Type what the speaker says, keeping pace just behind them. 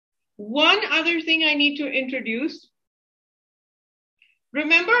one other thing I need to introduce.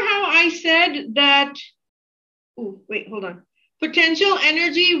 Remember how I said that, oh, wait, hold on. Potential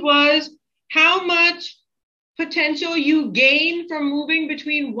energy was how much potential you gain from moving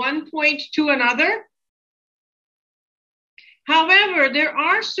between one point to another. However, there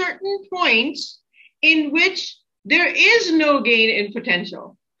are certain points in which there is no gain in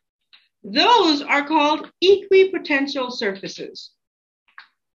potential. Those are called equipotential surfaces.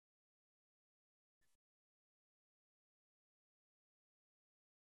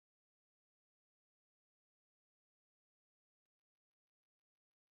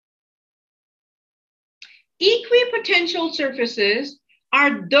 Equipotential surfaces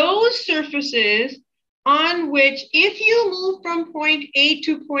are those surfaces on which if you move from point A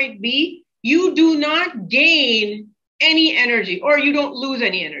to point B, you do not gain any energy or you don't lose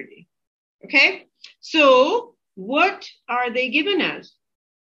any energy. Okay? So what are they given as?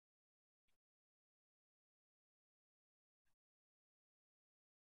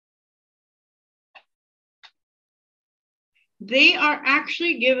 They are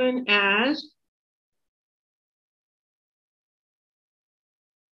actually given as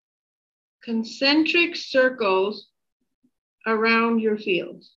concentric circles around your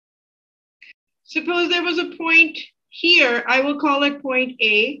field. Suppose there was a point here, I will call it point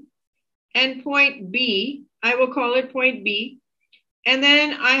A, and point B, I will call it point B. And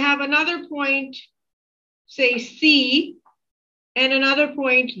then I have another point, say C, and another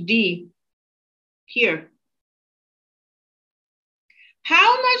point D here.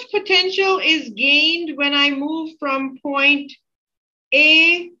 How much potential is gained when I move from point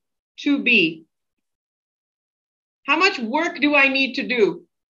A to B? How much work do I need to do?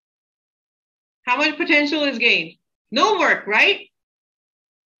 How much potential is gained? No work, right?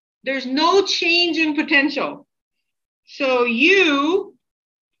 There's no change in potential. So U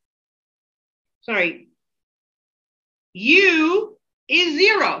is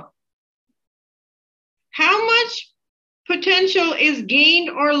 0. How much potential is gained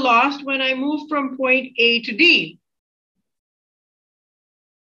or lost when I move from point A to D?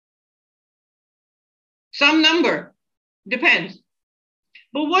 Some number, depends.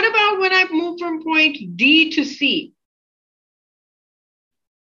 But what about when I move from point D to C?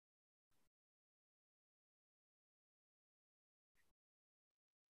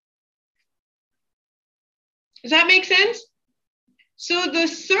 Does that make sense? So the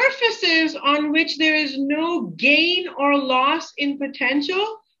surfaces on which there is no gain or loss in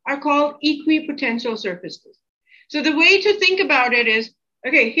potential are called equipotential surfaces. So the way to think about it is,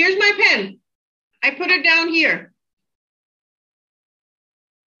 okay, here's my pen. I put it down here.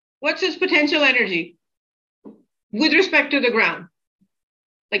 What's its potential energy with respect to the ground?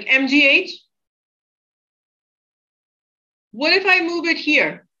 Like mgh? What if I move it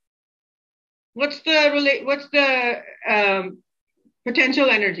here? What's the potential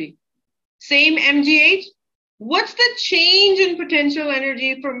energy? Same mgh? What's the change in potential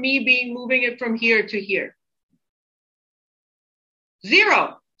energy for me moving it from here to here?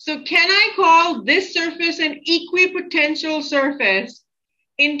 0. So can I call this surface an equipotential surface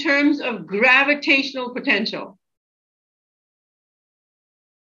in terms of gravitational potential?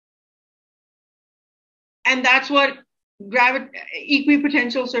 And that's what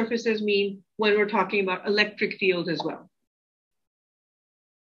equipotential surfaces mean when we're talking about electric field as well.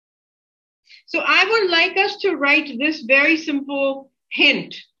 So I would like us to write this very simple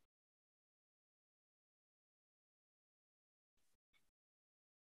hint.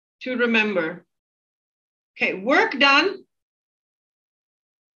 To remember. Okay, work done.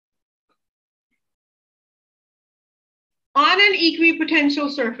 On an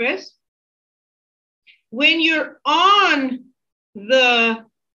equipotential surface, when you're on the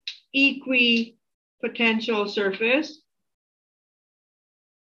equipotential surface,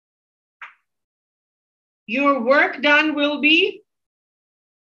 your work done will be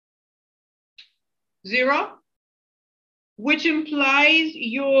 0. Which implies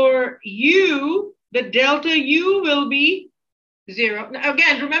your U, the delta U will be 0. Now,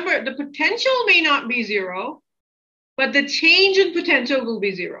 again, remember, the potential may not be 0, but the change in potential will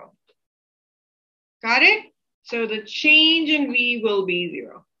be 0. Got it? So the change in V will be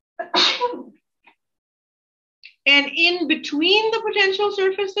 0. And in between the potential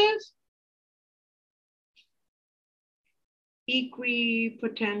surfaces,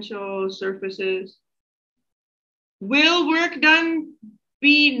 equipotential surfaces, will work done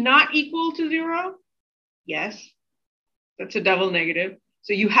be not equal to 0? Yes, that's a double negative.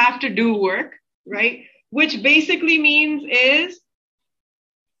 So you have to do work, right? Which basically means is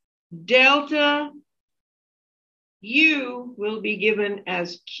delta U will be given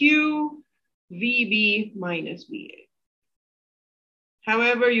as Q VB minus VA.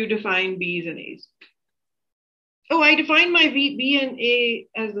 However you define B's and A's. Oh, I define my B and A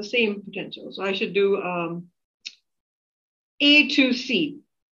as the same potential. So I should do A to C.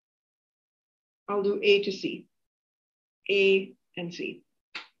 I'll do A to C. A and C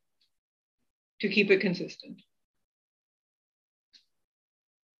to keep it consistent.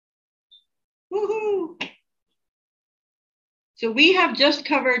 Woohoo! So we have just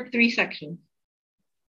covered 3 sections.